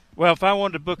 Well, if I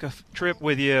wanted to book a trip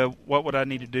with you, what would I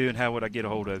need to do, and how would I get a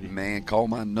hold of you? Man, call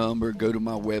my number, go to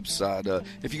my website.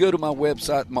 If you go to my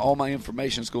website, all my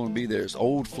information is going to be there. It's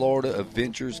Old Florida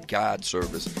Adventures Guide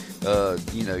Service.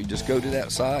 You just go to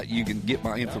that site. You can get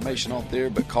my information off there,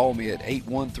 but call me at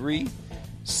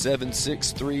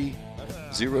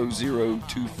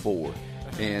 813-763-0024.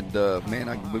 And, man,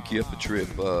 I can book you up a trip.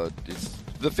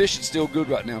 The fishing's still good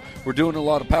right now. We're doing a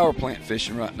lot of power plant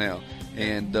fishing right now.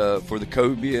 And for the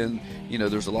cobia, and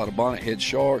there's a lot of bonnethead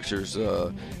sharks. There's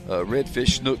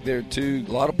redfish snook there too.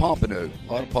 A lot of pompano.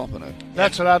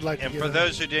 That's what I'd like to And get for on.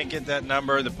 those who didn't get that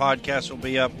number, the podcast will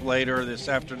be up later this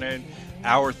afternoon,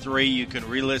 hour 3. You can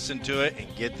re-listen to it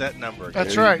and get that number.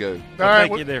 That's There right. you go. All Well, right,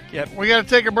 thank you there. Yep. we got to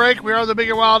take a break. We are the Big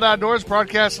and Wild Outdoors,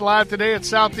 broadcasting live today at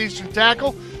Southeastern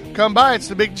Tackle. Come by. It's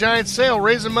the Big Giant Sale,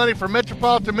 raising money for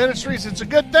Metropolitan Ministries. It's a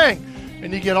good thing,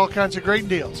 and you get all kinds of great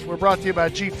deals. We're brought to you by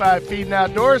G5 Feeding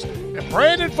Outdoors and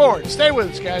Brandon Ford. Stay with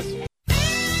us, guys.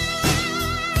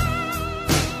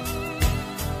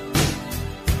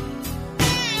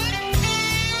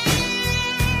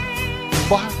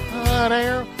 Hot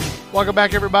air, Welcome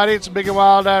back, everybody. It's Big and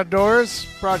Wild Outdoors,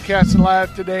 broadcasting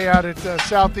live today out at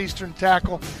Southeastern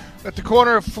Tackle at the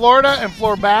corner of Florida and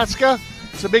Floribasca.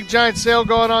 It's a big giant sale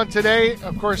going on today.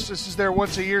 Of course, this is their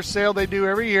once-a-year sale they do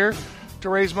every year to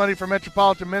raise money for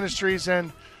Metropolitan Ministries.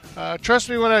 And trust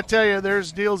me when I tell you,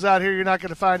 there's deals out here you're not going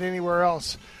to find anywhere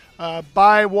else.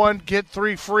 Buy one, get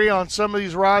 3 free on some of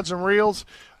these rods and reels.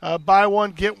 Buy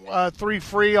one, get 3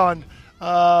 free on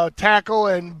tackle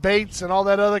and baits and all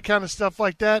that other kind of stuff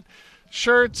like that.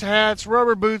 Shirts, hats,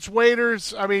 rubber boots,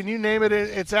 waders, I mean, you name it,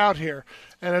 it's out here.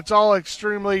 And it's all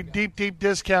extremely deep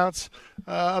discounts,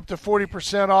 up to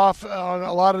 40% off on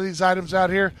a lot of these items out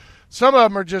here. Some of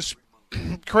them are just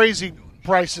crazy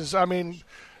prices. I mean,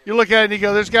 you look at it and you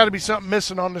go, there's got to be something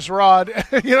missing on this rod.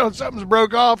 Something's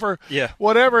broke off or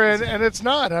whatever, and it's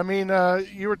not. I mean,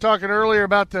 you were talking earlier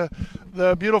about the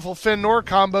beautiful Fin-Nor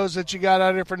combos that you got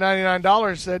out here for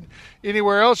 $99 that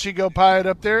anywhere else you go buy it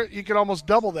up there, you can almost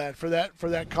double that for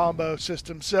that combo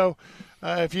system. So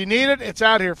if you need it, it's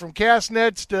out here, from cast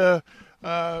nets to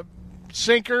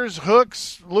sinkers,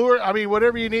 hooks, lure. I mean,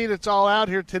 whatever you need, it's all out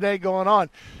here today going on.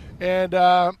 And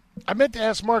I meant to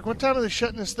ask Mark, what time are they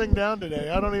shutting this thing down today?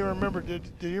 I don't even remember. Do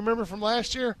you remember from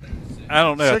last year? I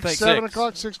don't know. 7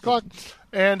 o'clock, 6 o'clock.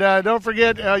 And don't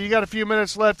forget, you got a few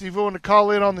minutes left if you want to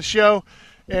call in on the show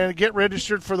and get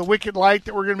registered for the Wicked Light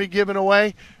that we're going to be giving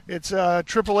away. It's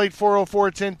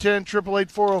 888-404-1010,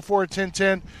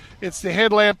 888-404-1010. It's the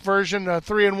headlamp version,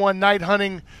 3-in-1 night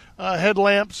hunting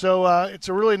headlamp. So it's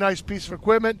a really nice piece of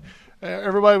equipment.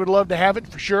 Everybody would love to have it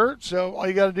for sure. So all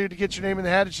you got to do to get your name in the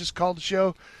hat is just call the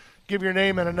show, give your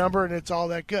name and a number, and it's all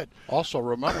that good. Also,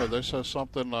 remember, they said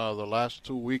something the last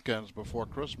 2 weekends before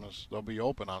Christmas, they'll be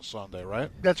open on Sunday,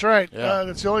 right? That's right. Yeah.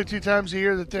 That's the only 2 times a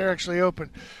year that they're actually open.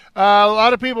 A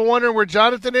lot of people wondering where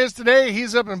Jonathan is today.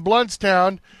 He's up in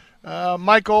Bluntstown.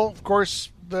 Michael, of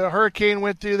course, the hurricane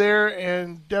went through there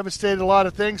and devastated a lot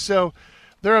of things, so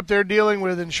they're up there dealing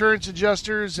with insurance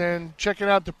adjusters and checking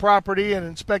out the property and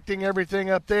inspecting everything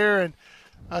up there. And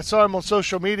I saw him on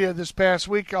social media this past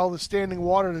week. All the standing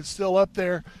water that's still up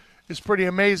there is pretty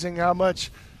amazing how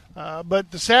much. But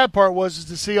the sad part was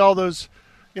to see all those,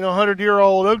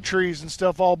 100-year-old oak trees and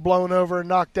stuff all blown over and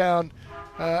knocked down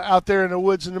out there in the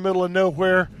woods in the middle of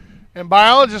nowhere. And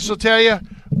biologists will tell you,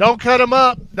 don't cut them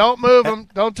up, don't move them,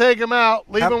 don't take them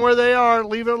out, leave them where they are,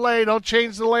 leave it lay, don't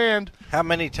change the land. How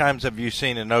many times have you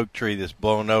seen an oak tree that's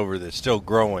blown over that's still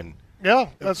growing? Yeah,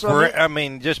 that's what I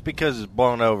mean, just because it's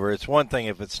blown over, it's one thing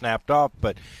if it's snapped off,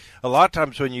 but a lot of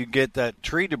times when you get that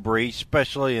tree debris,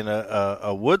 especially in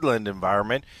a woodland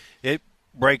environment, it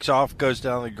breaks off, goes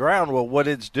down the ground. Well, what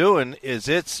it's doing is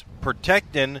it's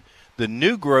protecting the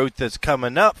new growth that's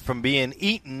coming up from being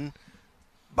eaten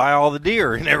by all the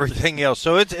deer and everything else.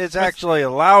 So it's actually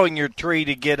allowing your tree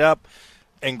to get up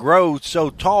and grow so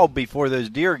tall before those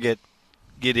deer get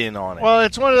in on it. Well,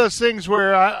 it's one of those things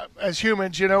where, as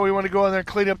humans, we want to go in there and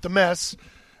clean up the mess.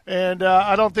 And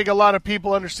I don't think a lot of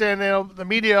people understand. The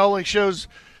media only shows,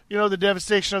 the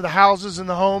devastation of the houses and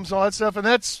the homes and all that stuff. And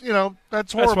that's,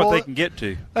 that's horrible. That's what they can get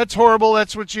to. That's horrible.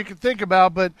 That's what you can think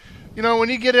about. But, when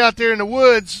you get out there in the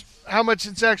woods, how much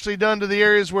it's actually done to the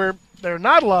areas where there are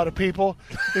not a lot of people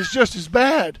is just as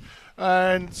bad.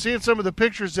 And seeing some of the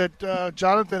pictures that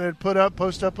Jonathan had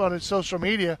post up on his social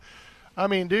media, I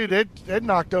mean, dude, it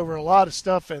knocked over a lot of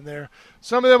stuff in there.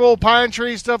 Some of them old pine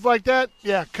trees, stuff like that,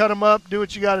 yeah, cut them up, do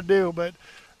what you got to do. But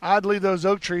I'd leave those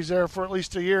oak trees there for at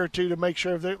least a year or two to make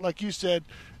sure, like you said,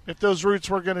 if those roots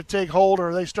were going to take hold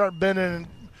or they start bending and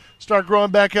start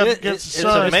growing back up against the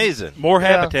sun. It's amazing. More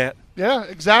habitat. Yeah,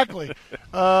 exactly.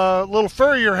 A little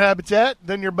furrier habitat,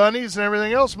 then your bunnies and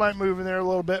everything else might move in there a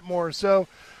little bit more. So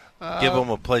give them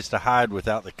a place to hide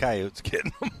without the coyotes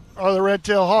getting them. Or the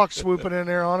red-tailed hawk swooping in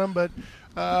there on them. But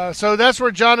so that's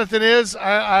where Jonathan is.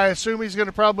 I assume he's going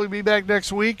to probably be back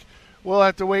next week. We'll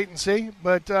have to wait and see.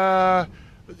 But are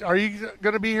you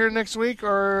going to be here next week,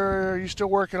 or are you still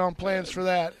working on plans for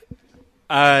that?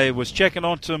 I was checking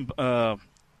on some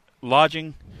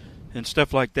lodging and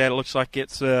stuff like that. It looks like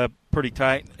it's pretty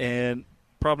tight and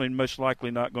probably most likely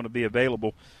not going to be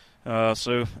available. Where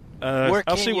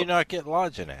I'll see you not get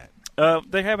lodging at?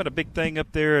 They're having a big thing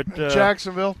up there at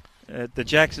Jacksonville. At the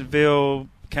Jacksonville,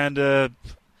 kind of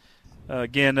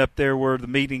again up there where the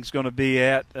meeting's going to be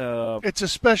at. It's a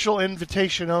special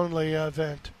invitation-only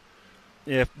event.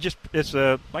 Yeah,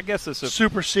 I guess it's a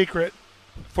super secret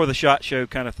for the SHOT Show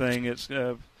kind of thing. It's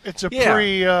It's a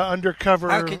Yeah. undercover.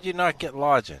 How could you not get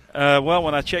lodging? Well,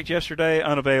 when I checked yesterday,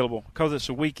 unavailable because it's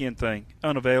a weekend thing.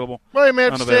 Unavailable. Well, you may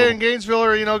have to stay Unavailable. in Gainesville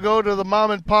or, go to the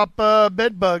mom and pop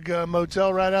bedbug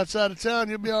motel right outside of town.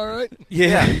 You'll be all right.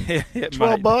 Yeah, it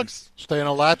might. $12. Stay in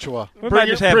Alachua. We might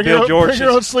just have bring Bill your, George. Bring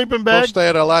your own sleeping Go bag. stay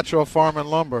at Alachua Farm and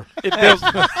Lumber. If Bill's,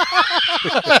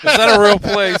 Is that a real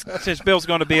place? since Bill's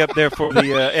going to be up there for the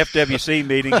FWC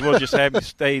meetings, we'll just have him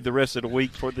stay the rest of the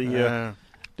week for the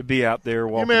to be out there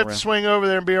walking You may have around. to swing over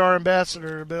there and be our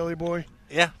ambassador, Billy Boy.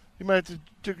 Yeah. You might have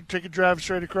to take a drive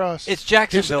straight across. It's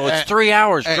Jacksonville. He's- It's 3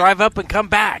 hours. Drive up and come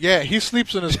back. Yeah, he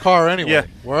sleeps in his car anyway, Yeah.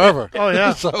 wherever. Oh,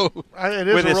 yeah. So It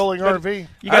is With a his- rolling but- RV.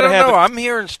 You I got to don't have know. it. I'm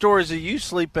hearing stories of you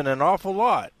sleeping an awful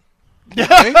lot. no,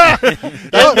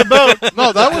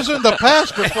 that was in the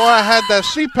past before I had that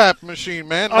CPAP machine,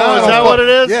 man. Oh, Now I is don't that fall- what it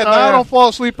is? Yeah, Oh, now I yeah. don't fall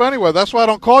asleep anywhere. That's why I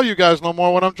don't call you guys no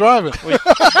more when I'm driving.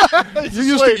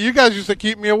 You guys used to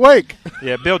keep me awake.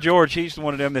 Yeah, Bill George, he's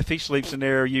one of them. If he sleeps in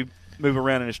there, you move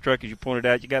around in his truck, as you pointed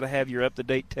out. You got to have your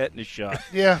up-to-date tetanus shot.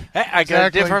 Yeah. Hey, I got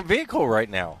Exactly. a different vehicle right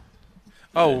now.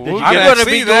 Oh, Did you I'm get going to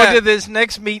to be going to this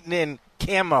next meeting in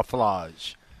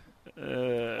camouflage.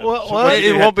 It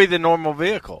won't be the normal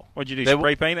vehicle. What'd you do? They-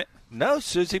 Spray paint it? No,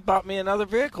 Susie bought me another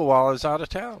vehicle while I was out of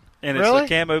town. And Really?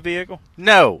 it's a camo vehicle?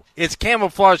 No, it's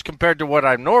camouflage compared to what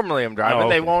I normally am driving. Oh,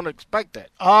 okay. They won't expect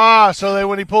it. So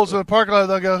when he pulls in the parking lot,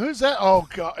 they'll go, "Who's that?" Oh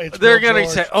God, it's They're Bill going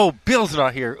to George. say, "Oh, Bill's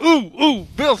not here." Ooh,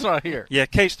 Bill's not here. Yeah,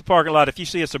 case the parking lot. If you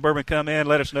see a Suburban come in,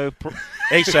 let us know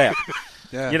ASAP.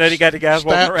 Yeah. You know, they got the guys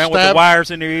walking around with the stab-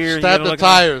 wires in their ear. Stab you know, the looking-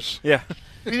 tires. Yeah.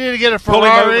 You need to get a Pull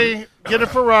him Ferrari. Get a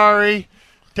Ferrari.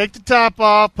 Take the top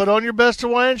off. Put on your best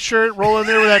Hawaiian shirt. Roll in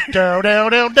there with that down.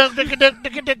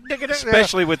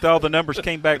 Especially with all the numbers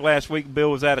came back last week. Bill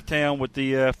was out of town with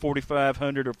the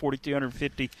 4,500 or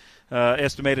 4,250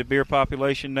 estimated beer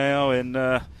population now, and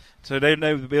so they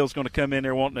know the Bill's going to come in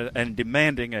there wanting and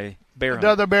demanding a bear hunt.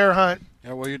 Another bear hunt.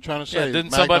 Yeah, what are you trying to Yeah, say?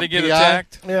 didn't Magnum somebody get PI?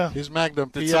 attacked? Yeah. He's Magnum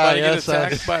Did somebody get PISS.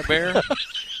 attacked by a bear?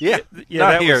 Yeah, Yeah,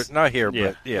 not that here, was- not here, yeah.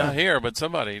 but yeah. Not here, but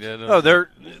somebody did. Oh,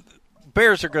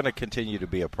 bears are going to continue to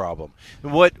be a problem.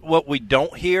 What we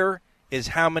don't hear is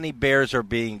how many bears are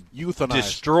being Euthanized.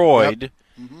 destroyed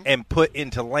and put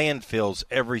into landfills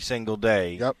every single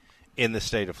day Yep. in the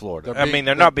state of Florida. They're being-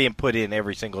 they're not being put in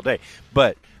every single day,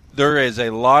 but there is a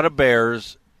lot of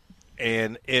bears,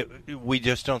 and we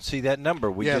just don't see that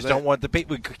number. We Yeah, just they- don't want the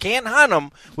people. We can't hunt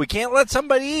them. We can't let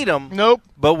somebody eat them. Nope.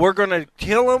 But we're going to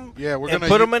kill them Yeah, we're and gonna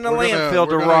put them in the we're gonna- landfill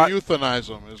to we're rot. gonna euthanize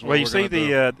them. Is what Well, you we're see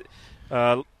gonna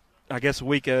do. I guess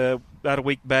about a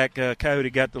week back, Coyote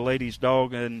got the lady's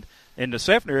dog in the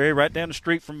Seffner area, right down the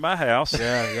street from my house.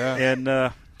 Yeah.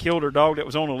 And killed her dog that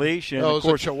was on a leash. And Oh, of it's a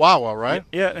course, Chihuahua, right?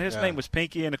 Yeah, his Yeah. name was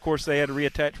Pinky, and of course they had to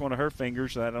reattach one of her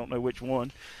fingers. I don't know which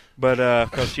one, but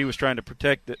because she was trying to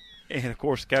protect it, and of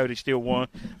course Coyote still won.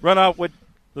 Run off with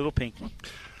little Pinky.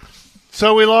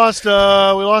 So we lost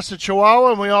a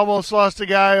Chihuahua, and we almost lost a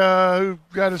guy who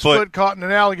got his foot caught in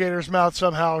an alligator's mouth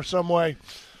somehow or some way.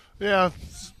 Yeah,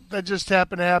 that just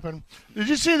happened to happen. Did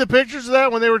you see the pictures of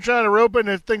that when they were trying to rope it and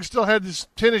the thing still had this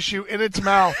tennis shoe in its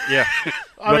mouth? Yeah, I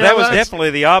well, mean, that was that's-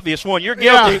 definitely the obvious one. You're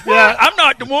Yeah, guilty. yeah. What? I'm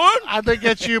not the one. I think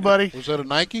that's you, buddy. Was that a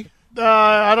Nike?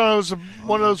 I don't know. It was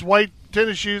one of those white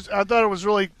tennis shoes. I thought it was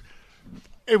really.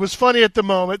 It was funny at the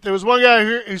moment. There was one guy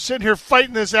who's sitting here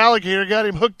fighting this alligator, got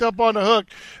him hooked up on the hook,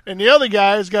 and the other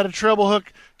guy has got a treble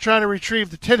hook trying to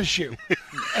retrieve the tennis shoe.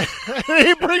 And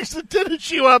he brings the tennis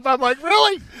shoe up. I'm like,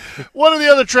 really? One of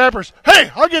the other trappers, hey,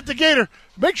 I'll get the gator.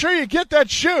 Make sure you get that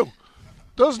shoe.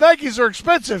 Those Nikes are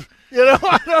expensive. You know,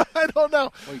 I don't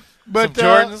know. But Some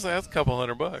Jordans, that's a couple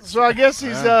 $100. so I guess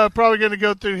he's probably going to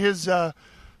go through his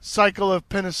cycle of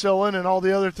penicillin and all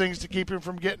the other things to keep him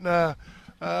from getting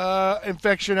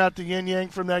infection out the yin yang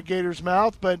from that gator's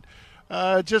mouth. But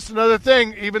just another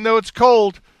thing, even though it's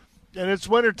cold and it's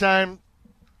wintertime,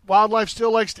 wildlife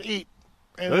still likes to eat.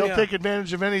 And they'll take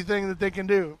advantage of anything that they can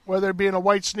do, whether it be in a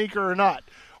white sneaker or not,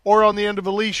 or on the end of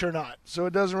a leash or not. So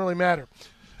it doesn't really matter.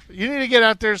 You need to get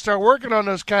out there and start working on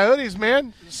those coyotes,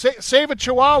 man. Save a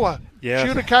Chihuahua. Yeah.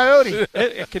 Shoot a coyote.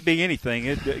 It could be anything.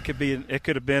 It could be. It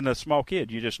could have been a small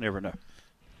kid. You just never know.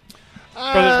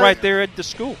 But it's right there at the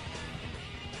school.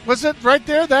 Was it right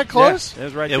there, that close? Yeah, it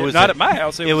was right It there. was Not a- at my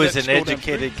house. It was at an the school down the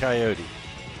street. educated coyote.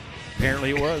 Apparently,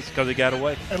 it was because he got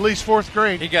away. At least fourth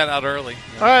grade. He got out early.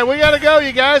 All right, we got to go,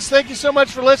 you guys. Thank you so much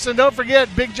for listening. Don't forget,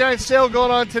 big giant sale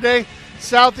going on today.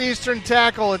 Southeastern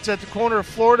Tackle. It's at the corner of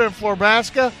Florida and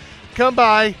Florabaska. Come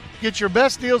by, get your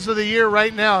best deals of the year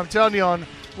right now. I'm telling you, on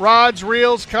rods,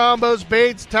 reels, combos,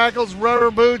 baits, tackles,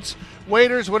 rubber boots,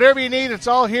 waders, whatever you need, it's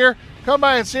all here. Come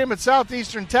by and see them at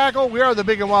Southeastern Tackle. We are the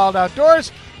Big and Wild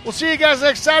Outdoors. We'll see you guys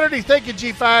next Saturday. Thank you,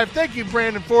 G5. Thank you,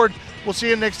 Brandon Ford. We'll see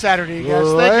you next Saturday, you guys.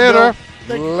 Thank you, Bill.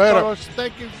 Thank you, Carlos.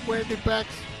 Thank you, Wendy Pex.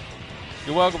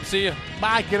 You're welcome. See you.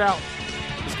 Bye. Get out.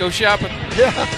 Let's go shopping. Yeah.